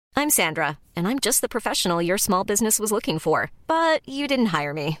I'm Sandra, and I'm just the professional your small business was looking for. But you didn't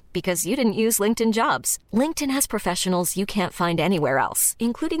hire me because you didn't use LinkedIn Jobs. LinkedIn has professionals you can't find anywhere else,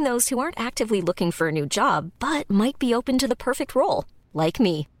 including those who aren't actively looking for a new job, but might be open to the perfect role, like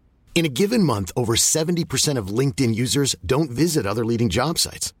me. In a given month, over 70% of LinkedIn users don't visit other leading job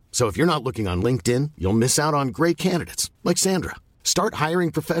sites. So if you're not looking on LinkedIn, you'll miss out on great candidates like Sandra. Start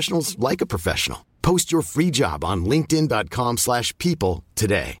hiring professionals like a professional. Post your free job on linkedin.com/people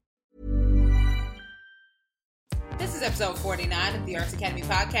today. This is episode 49 of the Arts Academy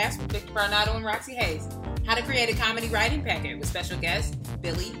podcast with Victor Varnado and Roxy Hayes. How to create a comedy writing packet with special guest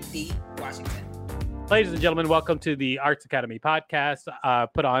Billy D. Washington. Ladies and gentlemen, welcome to the Arts Academy podcast,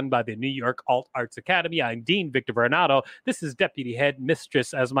 put on by the New York Alt Arts Academy. I'm Dean Victor Varnado. This is Deputy Head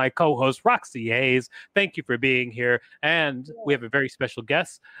Mistress as my co-host, Roxy Hayes. Thank you for being here. And we have a very special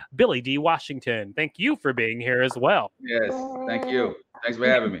guest, Billy D. Washington. Thank you for being here as well. Yes, thank you. Thanks for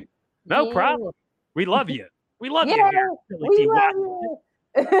having me. No problem. We love you. We love you here, Billy D. Washington.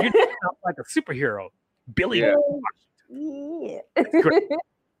 You sound like a superhero. Billy D. Washington. Yeah. Great.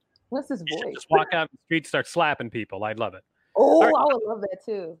 What's his You should voice? just walk out in the street, start slapping people. I'd love it. Oh, right. I would love that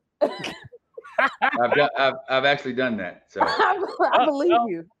too. I've actually done that. So I believe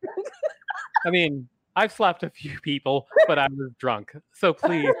you. I mean, I've slapped a few people, but I was drunk. So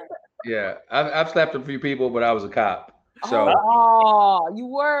please. yeah, I've slapped a few people, but I was a cop. So Oh, you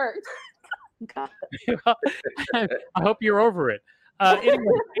worked. God. I hope you're over it. Anyway,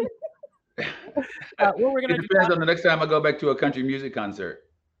 what we're it gonna depends on the next time I go back to a country music concert.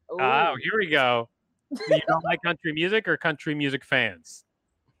 Oh, here we go. Do you don't like country music or country music fans?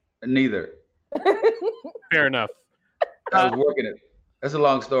 Neither. Fair enough. I was working it. That's a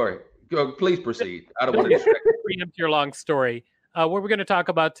long story. Go, please proceed. I don't want to distract you. Preempt your long story. What we're going to talk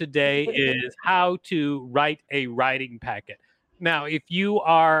about today is how to write a writing packet. Now, if you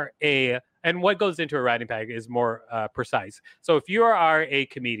are and what goes into a writing packet is more precise. So if you are a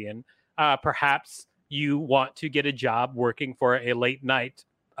comedian, perhaps you want to get a job working for a late night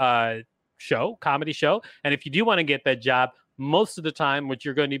comedy show. And if you do want to get that job, most of the time what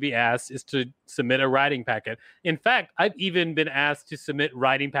you're going to be asked is to submit a writing packet. In fact, I've even been asked to submit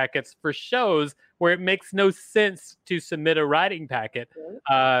writing packets for shows where it makes no sense to submit a writing packet.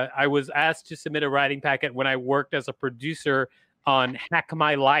 I was asked to submit a writing packet when I worked as a producer on Hack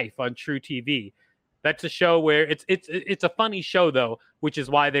My Life on True TV. That's a show where it's a funny show though, which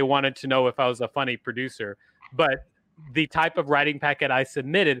is why they wanted to know if I was a funny producer. But the type of writing packet I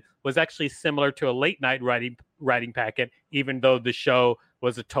submitted was actually similar to a late night writing packet, even though the show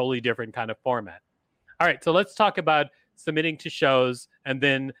was a totally different kind of format. All right, so let's talk about submitting to shows and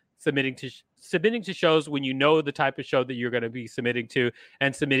then submitting to shows when you know the type of show that you're going to be submitting to,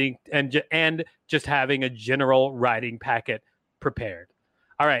 and submitting and just having a general writing packet prepared.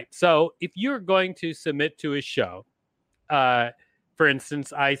 All right, so if you're going to submit to a show, for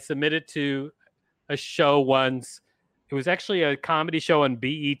instance, I submitted to a show once. It was actually a comedy show on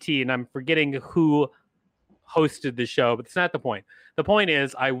BET, and I'm forgetting who hosted the show, but it's not the point. The point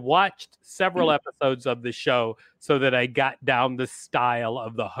is I watched several episodes of the show so that I got down the style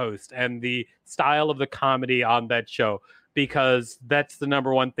of the host and the style of the comedy on that show, because that's the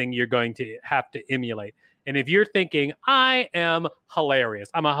number one thing you're going to have to emulate. And if you're thinking, I am hilarious,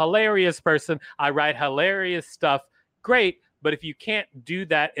 I'm a hilarious person, I write hilarious stuff, great. But if you can't do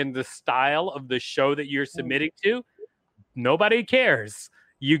that in the style of the show that you're submitting to, nobody cares.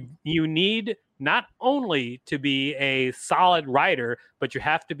 You need not only to be a solid writer, but you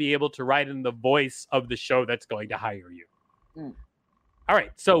have to be able to write in the voice of the show that's going to hire you. All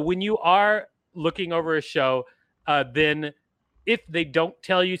right. So when you are looking over a show, then if they don't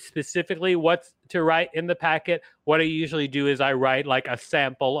tell you specifically what to write in the packet, what I usually do is I write like a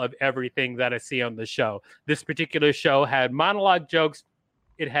sample of everything that I see on the show. This particular show had monologue jokes,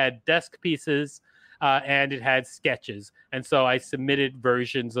 it had desk pieces, and it had sketches. And so I submitted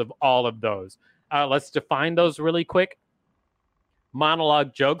versions of all of those. Let's define those really quick.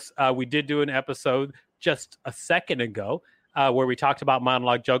 Monologue jokes. We did do an episode just a second ago where we talked about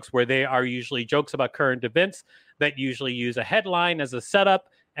monologue jokes, where they are usually jokes about current events that usually use a headline as a setup,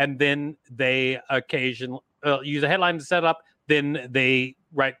 and then they occasionally use a headline to set up, then they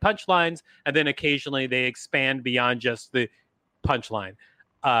write punchlines, and then occasionally they expand beyond just the punchline.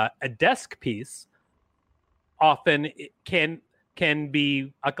 A desk piece often can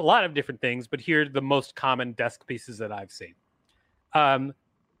be a lot of different things, but here are the most common desk pieces that I've seen.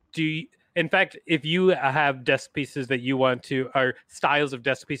 In fact, if you have desk pieces that you want to, or styles of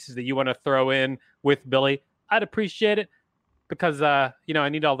desk pieces that you want to throw in with Billy, I'd appreciate it, because I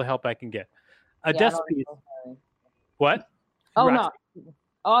need all the help I can get. A desk piece. What? Oh, Roxy? no.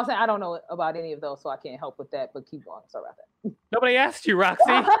 Oh, I said I don't know about any of those, so I can't help with that. But keep going. Sorry about that. Nobody asked you, Roxy.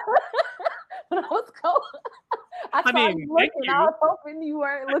 But I was going. I saw mean, you thank looking. you. I was hoping you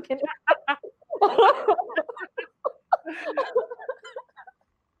weren't looking.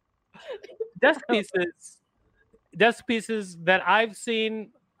 Desk pieces that I've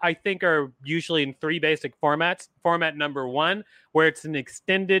seen, I think, are usually in 3 basic formats. Format number 1, where it's an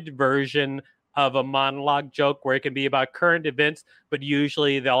extended version of a monologue joke, where it can be about current events, but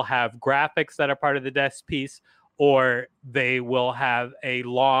usually they'll have graphics that are part of the desk piece, or they will have a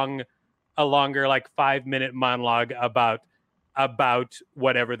longer, like 5-minute monologue about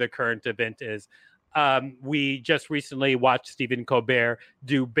whatever the current event is. We just recently watched Stephen Colbert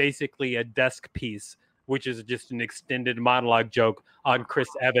do basically a desk piece, which is just an extended monologue joke on Chris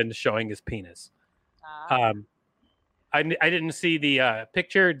Evans showing his penis. I didn't see the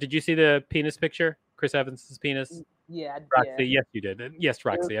picture. Did you see the penis picture? Chris Evans' penis? Yeah, Roxy, yes, you did. Yes,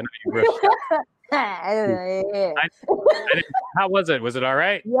 Roxy, I know you wish. How was it? Was it all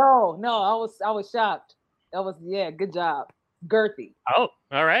right? Yo, no, I was shocked. That was good job. Girthy. Oh,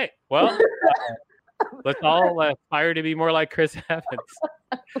 all right. Well, let's all aspire to be more like Chris Evans.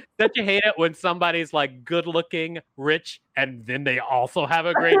 Don't you hate it when somebody's like good looking, rich, and then they also have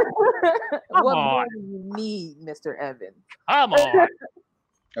a great What on. more do you need, Mr. Evans? come on.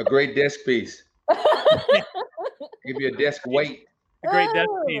 A great desk piece. Give you a desk weight. A great desk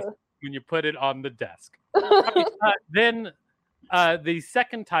piece when you put it on the desk. Then the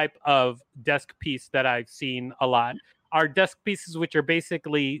second type of desk piece that I've seen a lot are desk pieces which are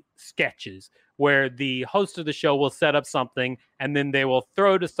basically sketches, where the host of the show will set up something and then they will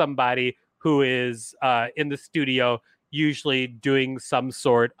throw to somebody who is in the studio, usually doing some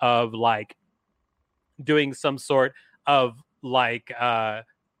sort of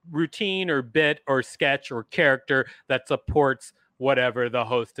routine or bit or sketch or character that supports whatever the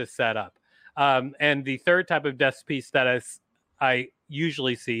host has set up. And the third type of desk piece that I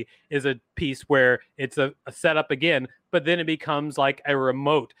usually see is a piece where it's a setup again, but then it becomes like a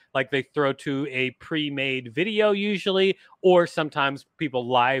remote, like they throw to a pre-made video usually, or sometimes people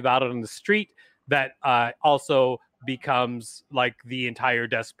live out on the street that also becomes like the entire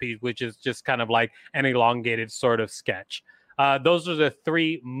desk piece, which is just kind of like an elongated sort of sketch. Those are the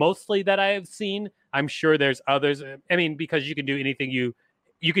 3 mostly that I have seen. I'm sure there's others. I mean, because you can do anything you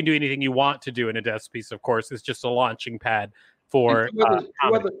you want to do in a desk piece. Of course, it's just a launching pad for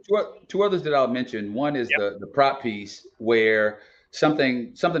two others that I'll mention. One is the prop piece, where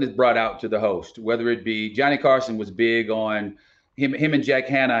something is brought out to the host, whether it be Johnny Carson was big on him and Jack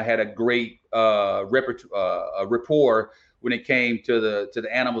Hanna had a great rapport when it came to the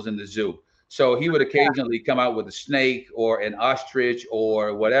animals in the zoo. So he would occasionally come out with a snake or an ostrich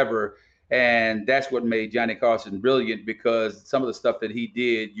or whatever. And that's what made Johnny Carson brilliant, because some of the stuff that he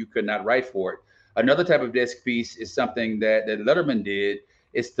did, you could not write for it. Another type of desk piece is something that Letterman did.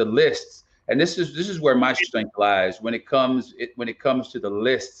 It's the lists. And this is where my strength lies when it comes to the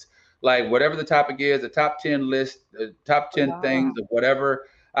lists. Like whatever the topic is, the top 10 list, the top 10 things of whatever,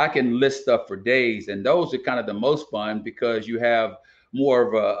 I can list stuff for days. And those are kind of the most fun because you have more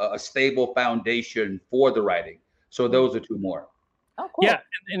of a stable foundation for the writing. So those are 2 more. Oh, cool. Yeah,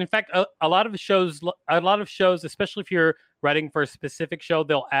 and in fact, a lot of shows, especially if you're writing for a specific show,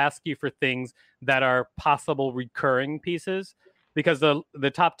 they'll ask you for things that are possible recurring pieces, because the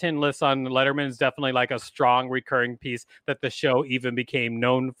top 10 list on Letterman is definitely like a strong recurring piece that the show even became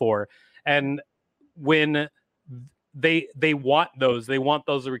known for. And when they want those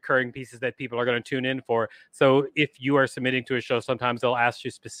recurring pieces that people are going to tune in for. So if you are submitting to a show, sometimes they'll ask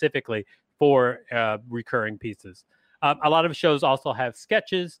you specifically for recurring pieces. A lot of shows also have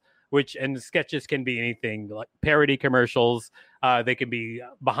sketches, and the sketches can be anything, like parody commercials. They can be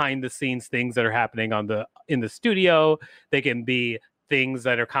behind the scenes things that are happening in the studio. They can be things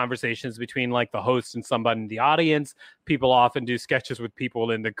that are conversations between like the host and somebody in the audience. People often do sketches with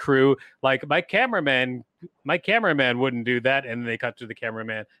people in the crew. Like my cameraman wouldn't do that. And they cut to the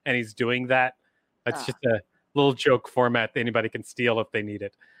cameraman and he's doing that. That's just a little joke format that anybody can steal if they need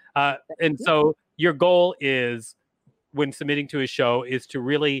it. And so your goal is, when submitting to a show, is to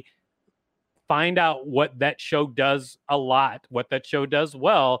really find out what that show does what that show does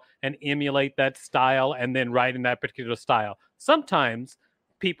well, and emulate that style and then write in that particular style. Sometimes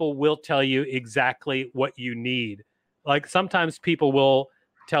people will tell you exactly what you need. Like sometimes people will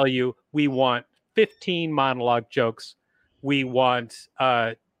tell you, we want 15 monologue jokes. We want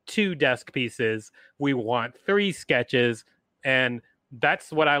 2 desk pieces. We want 3 sketches. And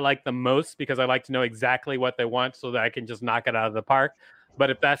that's what I like the most, because I like to know exactly what they want so that I can just knock it out of the park. But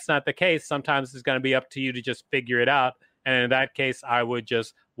if that's not the case, sometimes it's going to be up to you to just figure it out And in that case, I would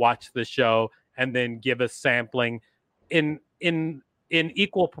just watch the show and then give a sampling in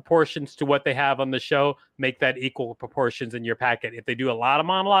equal proportions to what they have on the show. Make that equal proportions in your packet. If they do a lot of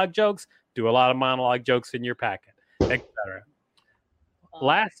monologue jokes, do a lot of monologue jokes in your packet, etc.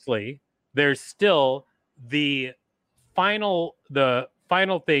 Lastly, there's still the final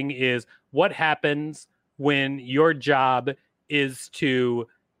thing is what happens when your job is to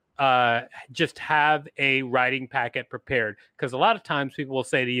just have a writing packet prepared. Because a lot of times people will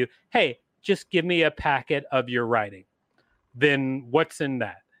say to you, hey, just give me a packet of your writing. Then what's in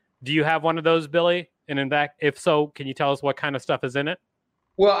that? Do you have one of those, Billy? And in fact, if so, can you tell us what kind of stuff is in it?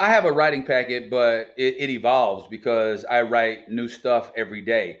 Well, I have a writing packet, but it evolves because I write new stuff every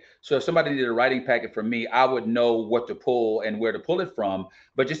day. So if somebody needed a writing packet from me, I would know what to pull and where to pull it from.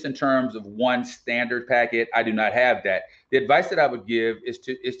 But just in terms of one standard packet, I do not have that. The advice that I would give is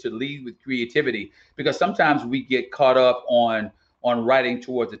to lead with creativity, because sometimes we get caught up on writing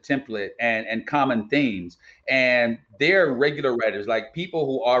towards a template and common themes. And they're regular writers, like people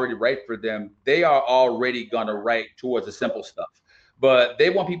who already write for them, they are already gonna write towards the simple stuff. But they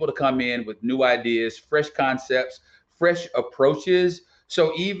want people to come in with new ideas, fresh concepts, fresh approaches.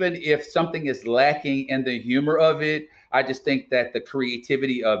 So even if something is lacking in the humor of it, I just think that the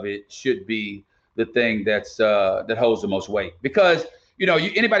creativity of it should be the thing that holds the most weight. Because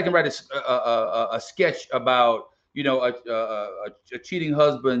anybody can write a sketch about a cheating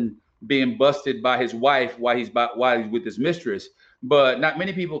husband being busted by his wife while he's with his mistress, but not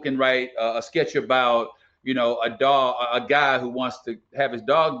many people can write a sketch about a guy who wants to have his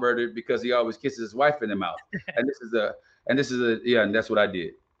dog murdered because he always kisses his wife in the mouth. And that's what I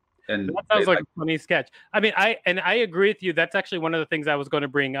did. And that sounds like a funny sketch. I mean, I agree with you. That's actually one of the things I was going to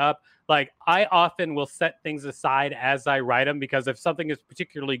bring up. Like, I often will set things aside as I write them, because if something is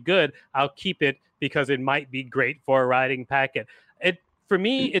particularly good, I'll keep it because it might be great for a writing packet. For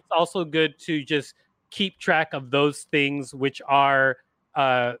me, it's also good to just keep track of those things which are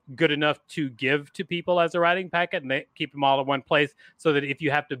good enough to give to people as a writing packet, and they keep them all in one place so that if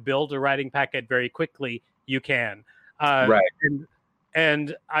you have to build a writing packet very quickly, you can. Right.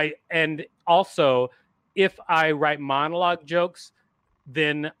 And also, if I write monologue jokes,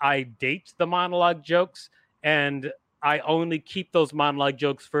 then I date the monologue jokes, and I only keep those monologue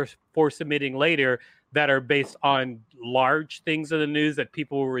jokes for submitting later that are based on large things in the news that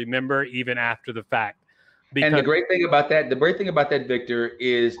people will remember even after the fact. And the great thing about that, Victor,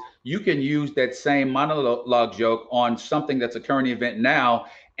 is you can use that same monologue joke on something that's a current event now.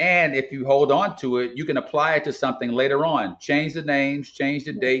 And if you hold on to it, you can apply it to something later on. Change the names, change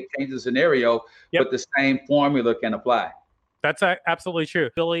the date, change the scenario, but the same formula can apply. That's absolutely true.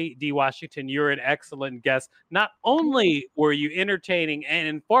 Billy D. Washington, you're an excellent guest. Not only were you entertaining and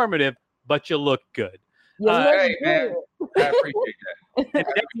informative, but you look good. Hey, man, I appreciate that. And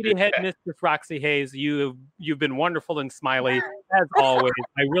Deputy Head Mistress Roxy Hayes, you've been wonderful and smiley as always.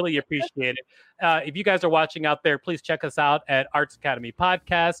 I really appreciate it. If you guys are watching out there, please check us out at Arts Academy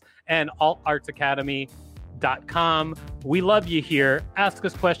Podcast and altartsacademy.com. We love you here. Ask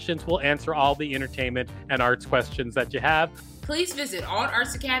us questions. We'll answer all the entertainment and arts questions that you have. Please visit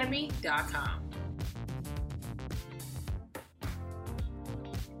altartsacademy.com.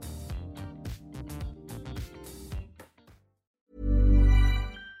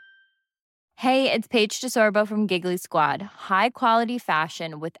 Hey, it's Paige DeSorbo from Giggly Squad. High quality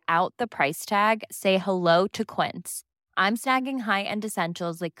fashion without the price tag. Say hello to Quince. I'm snagging high-end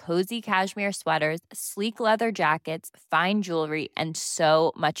essentials like cozy cashmere sweaters, sleek leather jackets, fine jewelry, and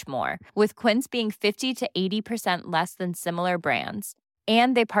so much more. With Quince being 50 to 80% less than similar brands.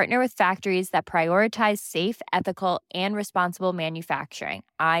 And they partner with factories that prioritize safe, ethical, and responsible manufacturing.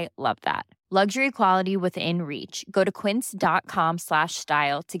 I love that. Luxury quality within reach. Go to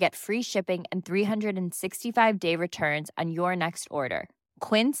quince.com/style to get free shipping and 365-day returns on your next order.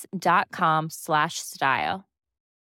 Quince.com/style.